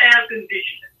is no air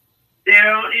conditioning. There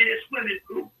aren't any swimming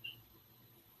pools.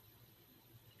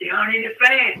 There aren't any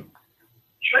fans.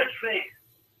 Church fans.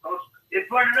 They're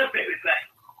burning up everything.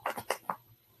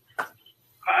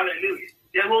 Hallelujah.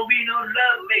 There won't be no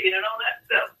love making and all that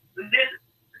stuff. Listen,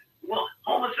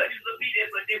 homosexuals will be there,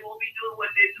 but they won't be doing what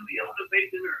they do here on the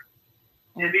face of the earth.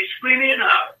 They'll be screaming and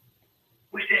hollering.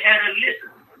 Wish they had to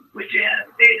listen. Wish they had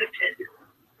paid attention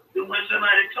to when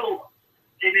somebody told them.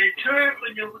 And then turn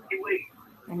from your wicked ways.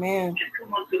 Amen. And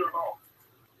come unto the Lord.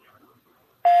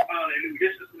 Hallelujah.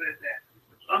 This is where it's at.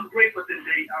 I'm grateful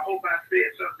today. I hope I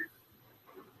said something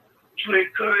to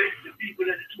encourage the people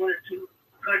in the 22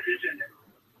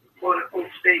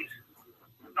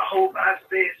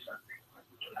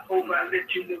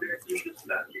 you know that Jesus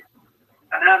loves you.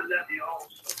 And I love you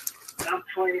also. And I'm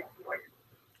praying for you.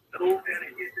 Those that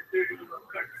are in the third world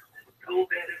country, those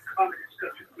that are coming in this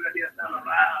country where they're not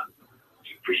allowed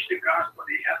to preach the gospel,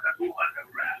 they have to go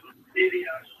underground. They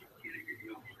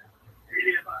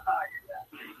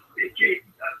can't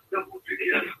double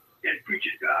together and preach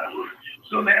God's word.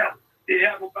 So now they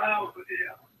have a Bible for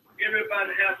them.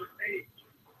 Everybody has a page.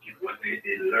 What they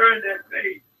learn that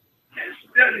page and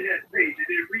study that page and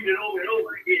they read it over and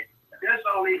over again. That's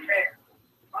all they have.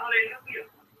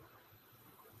 Hallelujah.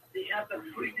 They have to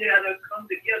preach, they have to come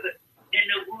together in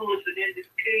the woods and in the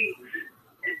caves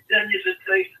and dungeons and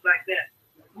places like that.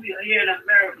 We are here in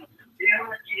America. There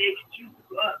aren't any excuse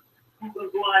for us. We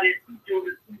could go out and preach on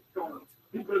the street corner.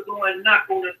 We could go and knock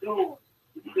on the door.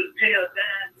 We could tell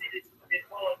dime minutes and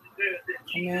all the girls that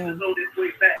Jesus is on his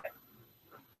way back.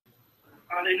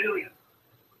 Hallelujah.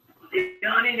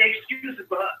 There aren't any excuses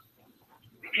for us.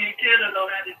 We can't tell the Lord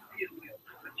how to feel well.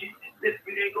 But Jesus,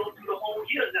 we didn't go through the whole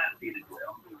year not feeling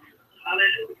well.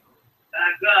 Hallelujah.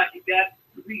 My God, you got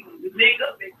to make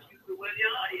up excuses where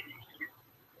there are any excuses.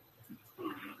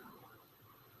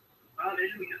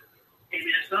 Hallelujah.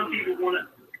 Amen. Some people want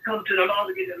to come to the Lord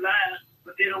to get a line,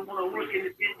 but they don't want to work in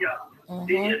the vineyard.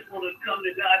 They just want to come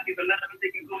to God, give a line, so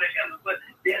they can go to heaven. But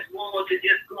there's more to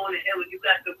just going to heaven. You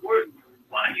got to work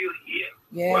while you're here.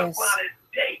 Yes. Work while it's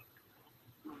day.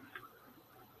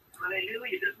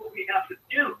 Hallelujah. That's what we have to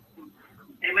do.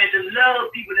 Amen. To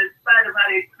love people in spite of how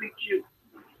they treat you.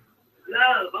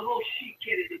 Love. Love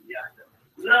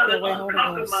is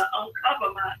uncompromised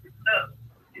love.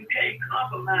 You can't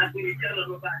compromise when you tell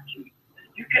them about you.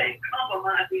 You can't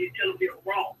compromise when you tell them they're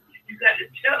wrong. You got to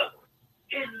tell them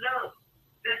in love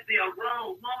that they are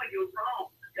wrong. Mama, you're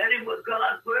wrong. That is what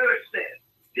God's word says.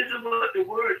 This is what the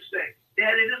word says.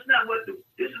 Daddy, this is not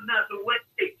the way.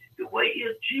 The way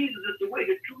is Jesus is the way,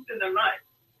 the truth, and the life.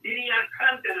 Then you have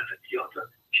content of the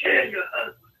shelter. Tell your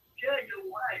husband, tell your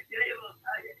wife, tell your husband.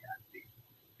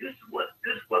 This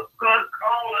is what God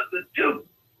called us to do.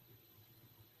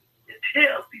 To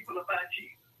tell people about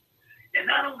Jesus. And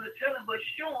not only tell them, but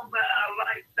show them by our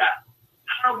lifestyle.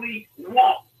 How we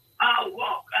walk, our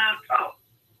talk.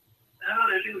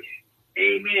 Hallelujah.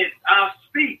 Amen. Our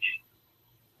speech.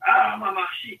 Mama,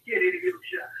 she get it.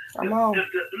 Come on.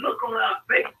 The look on our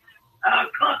face, our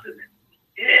countenance.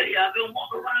 Yeah, y'all don't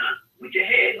walk around with your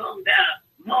head hung down,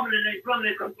 mumbling and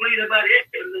grumbling, complaining about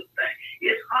every little thing.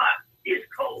 It's hot. It's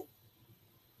cold.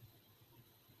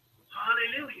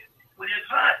 Hallelujah. When it's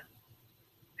hot,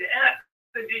 the air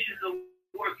conditions are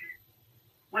working.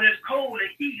 When it's cold, the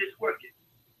heat is working.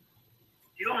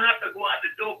 You don't have to go out the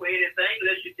door for anything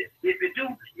unless you. If you do,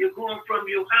 you're going from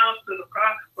your house to the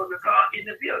car, from the car in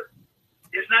the building.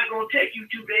 It's not going to take you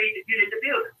 2 days to get in the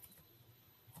building.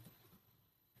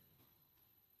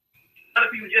 A lot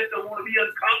of people just don't want to be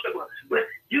uncomfortable, but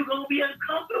you're going to be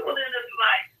uncomfortable in this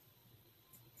life.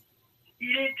 He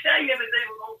didn't tell you everything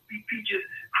was going to be peaches,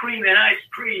 cream, and ice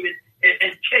cream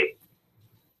and cake.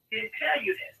 He didn't tell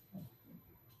you that.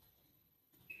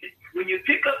 When you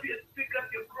pick up your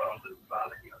cross and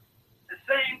follow him, the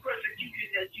same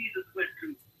persecution that Jesus went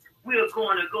through, we're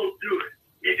going to go through it.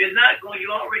 If you're not going,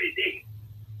 you're already dead.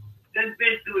 Then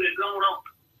been through it and gone on.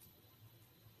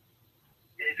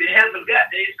 And if you haven't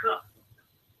got there, it's coming.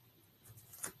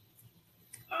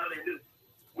 Hallelujah.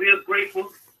 We are grateful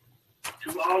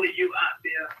to all of you out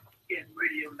there in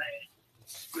Radio Land.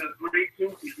 We're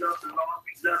grateful. We love the Lord.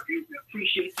 We love you. We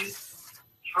appreciate you.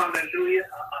 Hallelujah.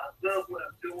 I love what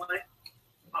I'm doing.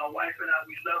 My wife and I,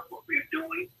 we love what we're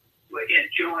doing. We're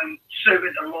enjoying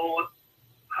serving the Lord.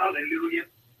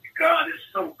 Hallelujah. God is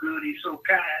so good. He's so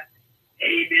kind.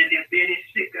 Amen. There's many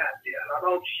sick out there.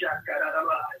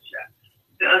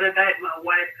 The other night, my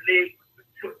wife's leg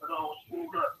was all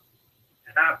swollen up.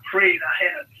 And I prayed. I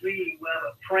had a dream where I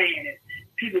was praying and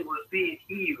people were being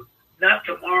healed. Not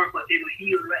tomorrow, but they were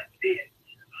healed right then.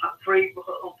 I prayed for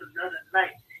her on another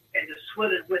night. And the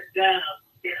swelling went down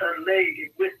in her leg.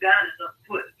 It went down in her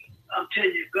foot. I'm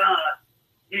telling you, God,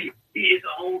 He is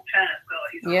an on-time God.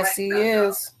 He's yes, He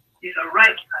is. God. He's a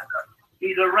right now God.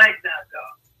 He's a right now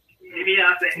God.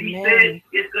 He said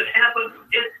it could happen.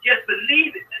 It's just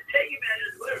believe it and take Him at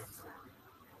His word.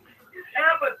 It's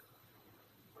happened.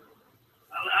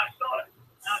 I saw it.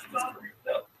 I saw it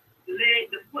myself.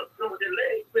 The foot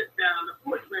went down. The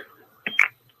foot went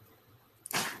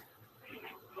down.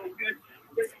 So good.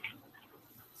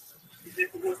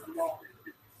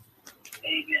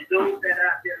 Amen. Those that are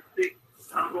out there sick,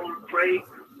 I'm going to pray. I'm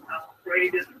going to pray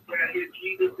this prayer here.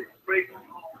 Jesus is praying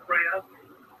on prayer.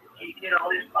 He get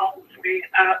all his songs made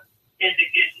out in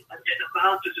the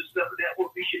mountains and stuff like that.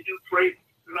 What we should do, pray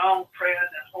long prayers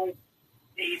at home.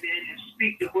 Amen. And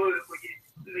speak the word for you.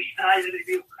 Lay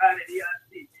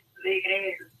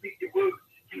hands and speak the word.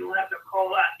 You don't have to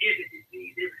call out every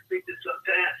disease, every sickness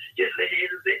sometimes. Just lay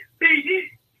hands and say, be ye.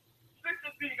 Speak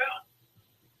the big out.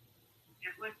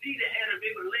 And when Peter had him,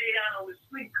 they would lay down on the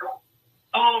street coat,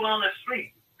 all on the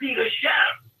street. Peter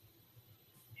shouted,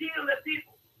 heal the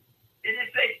people. And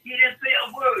he didn't say a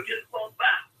word, just walk by.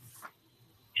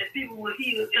 And people were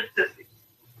healed instantly.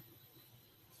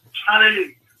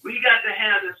 Hallelujah. We got to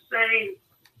have the same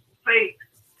faith,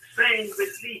 same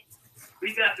belief.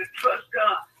 We got to trust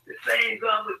God. The same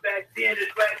God was back then is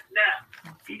right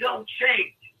now. He don't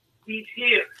change. He's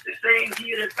here. The same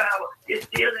healing power is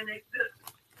still in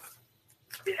existence.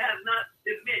 It has not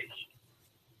diminished.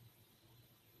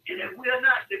 And it will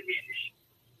not diminish.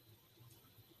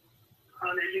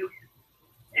 Hallelujah.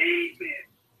 Amen.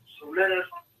 So let them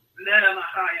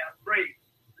pray.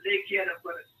 They care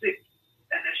for the sick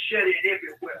and the shedding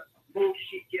everywhere.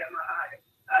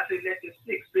 I say, let the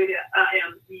sick say that I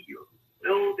am healed.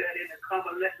 Those that in the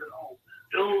convalescent home,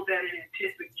 those that in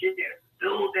intensive care,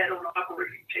 those that on the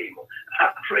operating table. I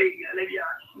pray, let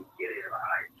y'all get it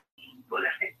right. For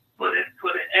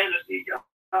the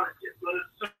anesthesiologist, for the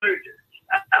surgeon.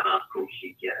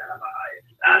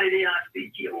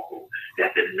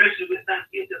 That the nurses will not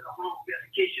give them the wrong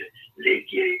medication.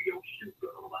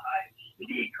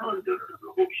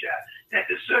 That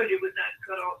the surgeon would not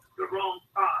cut off the wrong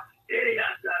part.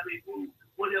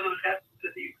 Whatever has to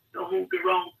be, don't move the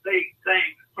wrong thing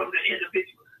from the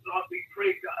individual. Lord, we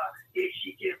pray, God,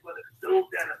 for those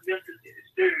that are mentally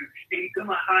disturbed. And come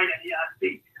high in the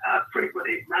I pray for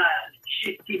their mind.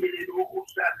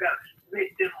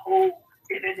 Make them whole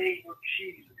in the name of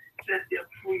Jesus. Set them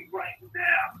free right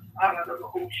now. Out of the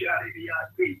whole shot of the I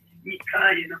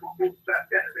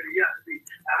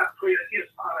pray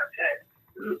against heart attack,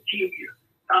 leukemia,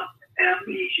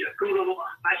 amnesia,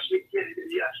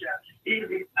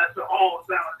 even as the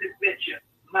Alzheimer's dementia.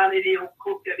 I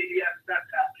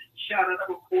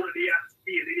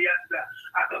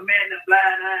command the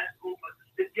blind eyes open,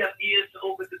 the deaf ears to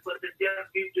open, for the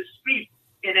deaf ears to speak.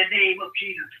 In the name of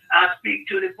Jesus, I speak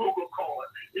to the vocal cord.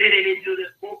 Let it into the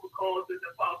vocal cords in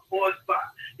the voice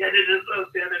box. That it is up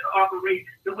there that operate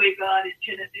the way God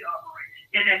intended to operate.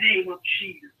 In the name of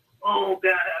Jesus. Oh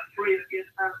God, I pray against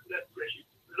high blood pressure,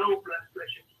 low blood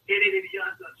pressure.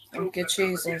 Thank you,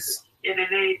 Jesus. In the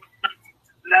name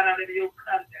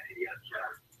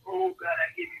oh God, I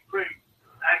give you praise.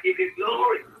 I give you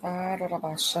glory.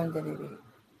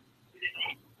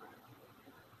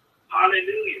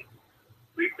 Hallelujah.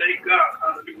 We thank God.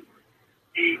 Hallelujah.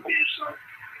 Amen. So,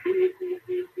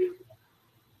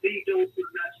 these those who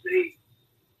are not saved,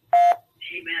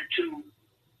 amen,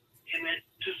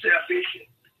 to salvation.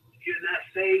 If you're not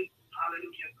saved,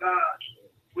 hallelujah, God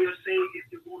will save if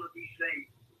you want to be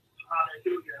saved.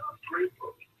 Hallelujah. I'm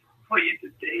grateful for you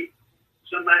today.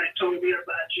 Somebody told me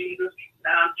about Jesus.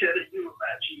 Now I'm telling you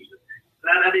about Jesus.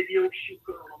 That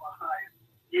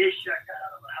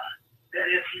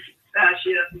if thou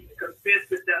shalt confess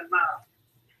with thy mouth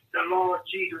the Lord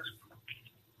Jesus,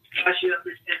 thou shalt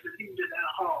believe in thy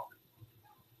heart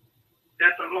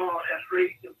that the Lord has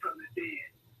raised him from the dead,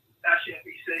 thou shalt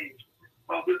be saved.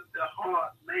 For with the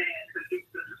heart man believes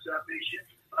unto salvation,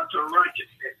 unto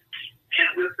righteousness, and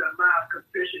with the mouth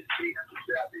confession made unto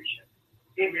salvation.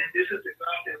 Amen. This is the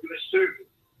God that we're serving.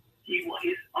 He will,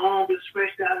 his arms is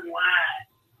stretched out wide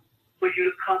for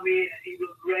you to come in, and he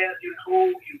will grab you and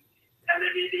hold you. And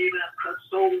then he even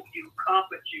console you,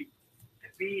 comfort you,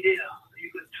 and be there. You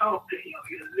can talk to him.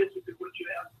 You can listen to what you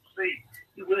have to say.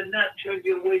 He will not turn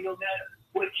you away no matter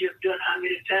what you've done, how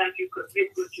many times you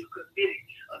commit what you're committing,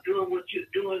 or doing what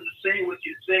you're doing, or saying what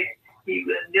you're saying. He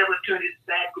will never turn his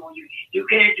back on you. You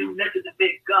can't do nothing to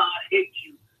make God hate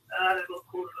you. I'll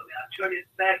turn his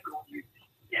back on you.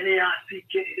 And then I see,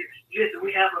 listen,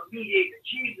 we have a mediator.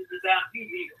 Jesus is our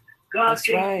mediator. God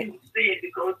can't do sin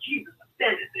because Jesus is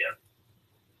standing there.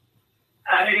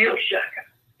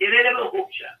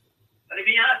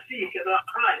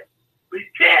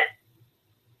 Repent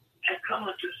and come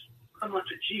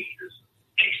unto Jesus.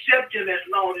 Accept him as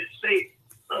Lord and Savior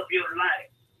of your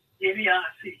life. He'll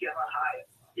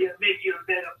make you a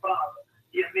better father.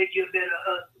 He'll make you a better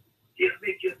husband. He'll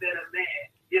make you a better man.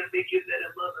 He'll make you a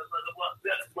better mother,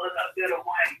 a better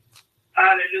wife.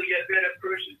 Hallelujah, a better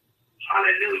person.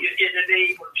 Hallelujah, in the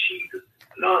name of Jesus.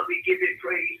 Lord, we give you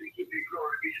praise. We give you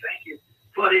glory. We thank you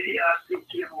for what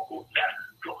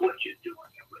you're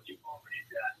doing and what you've already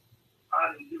done.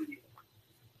 Hallelujah.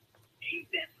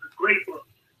 Amen. We're grateful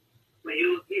for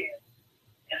you again.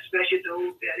 Especially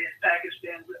those that in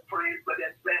Pakistan, we're praying for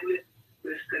that family.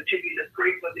 Let's continue to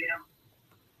pray for them.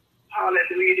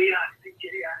 Hallelujah.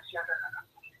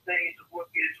 Things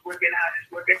is working out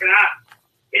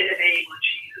in the name of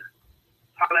Jesus.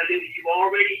 Hallelujah. You've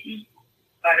already eaten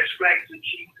by the stripes of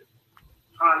Jesus.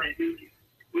 Hallelujah.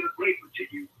 We're grateful to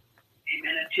you.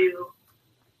 Amen. Until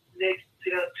next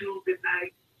Tuesday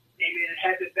night. Amen.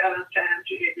 Happy Valentine's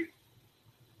to every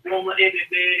woman, every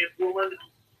man and woman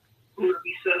who will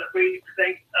be celebrating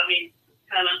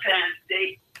Valentine's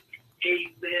Day.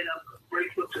 Amen. I'm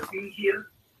grateful to be here.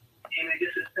 Amen.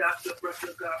 This is Pastor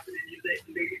Russell Godfrey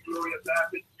and Lady Gloria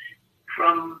Godfrey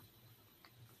from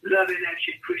Loving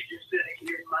Action Christian Center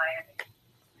here in Miami.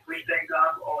 We thank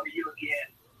God for all of you again.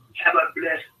 Have a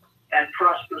blessed and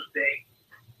prosperous day.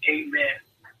 Amen.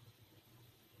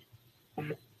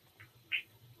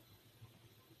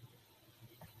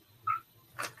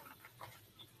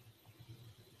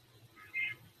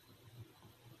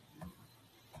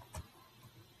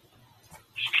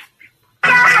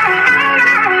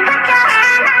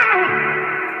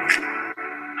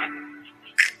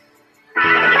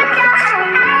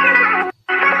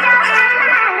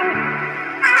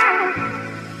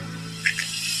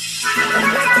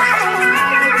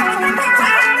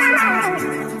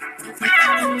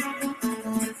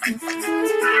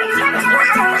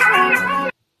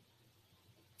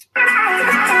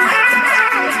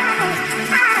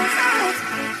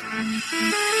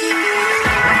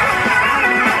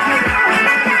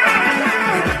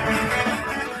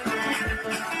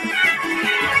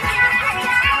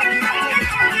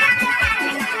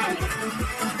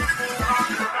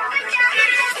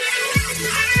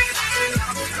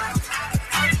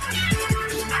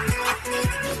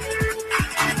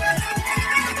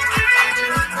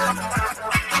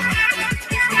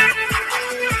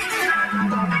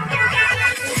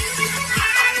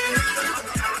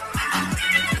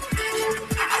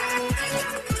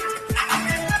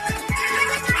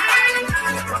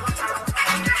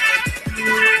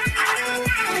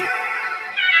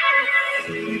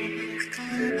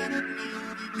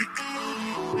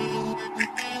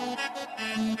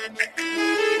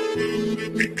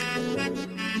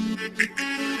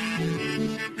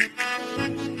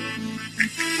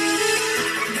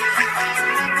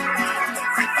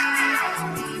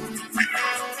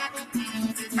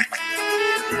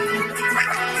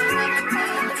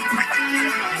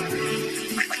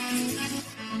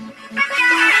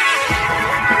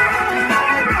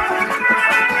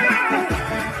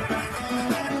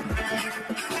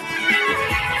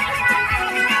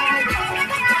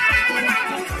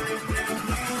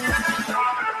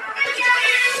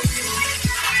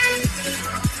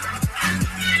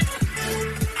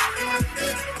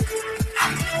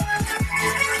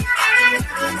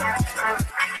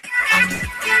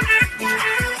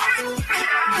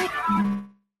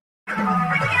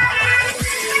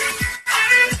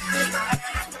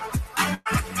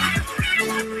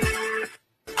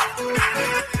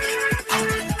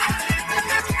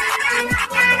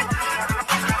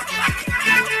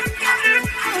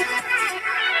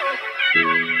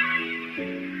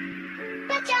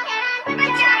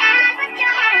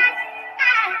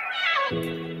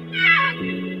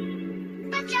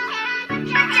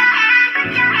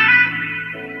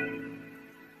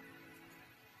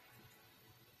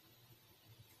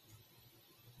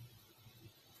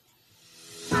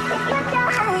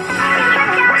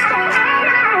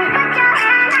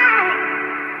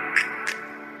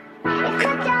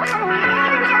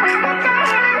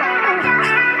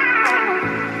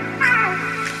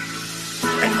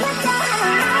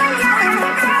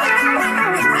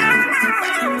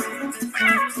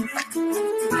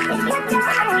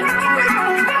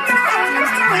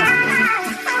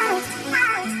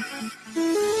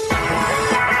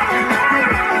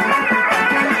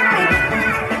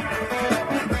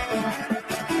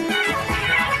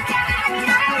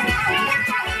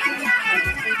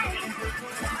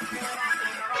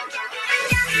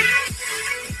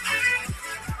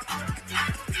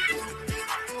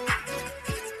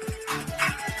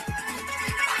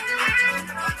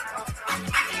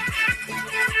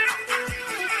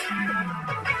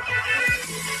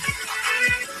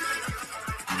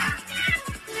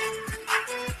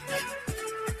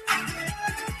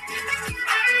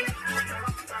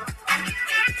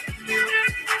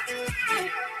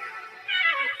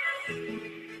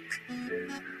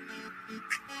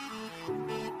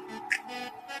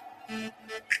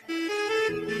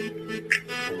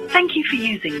 Thank you for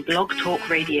using Blog Talk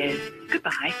Radio.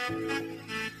 Goodbye.